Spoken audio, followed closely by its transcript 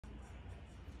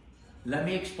Let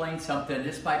me explain something.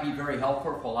 This might be very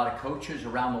helpful for a lot of coaches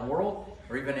around the world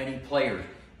or even any players.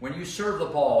 When you serve the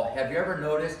ball, have you ever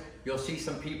noticed you'll see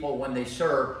some people when they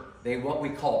serve, they what we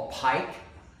call pike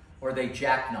or they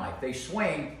jackknife. They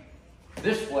swing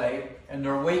this way and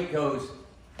their weight goes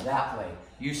that way.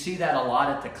 You see that a lot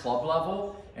at the club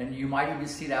level, and you might even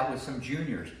see that with some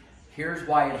juniors. Here's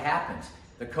why it happens.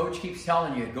 The coach keeps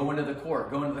telling you, go into the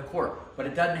court, but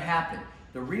it doesn't happen.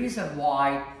 The reason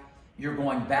why you're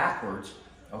going backwards,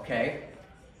 okay,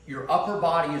 your upper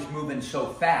body is moving so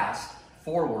fast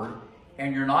forward,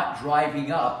 and you're not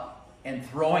driving up and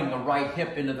throwing the right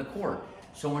hip into the court.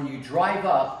 So when you drive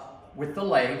up with the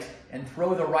legs and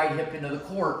throw the right hip into the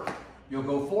court, you'll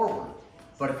go forward.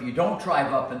 But if you don't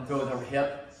drive up and throw the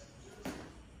hip,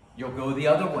 you'll go the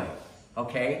other way,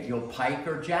 okay? You'll pike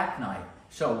or jackknife.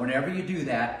 So whenever you do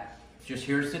that, just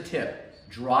here's the tip.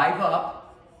 Drive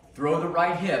up, throw the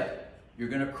right hip. You're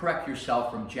gonna correct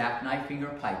yourself from jackknifing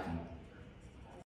or piking.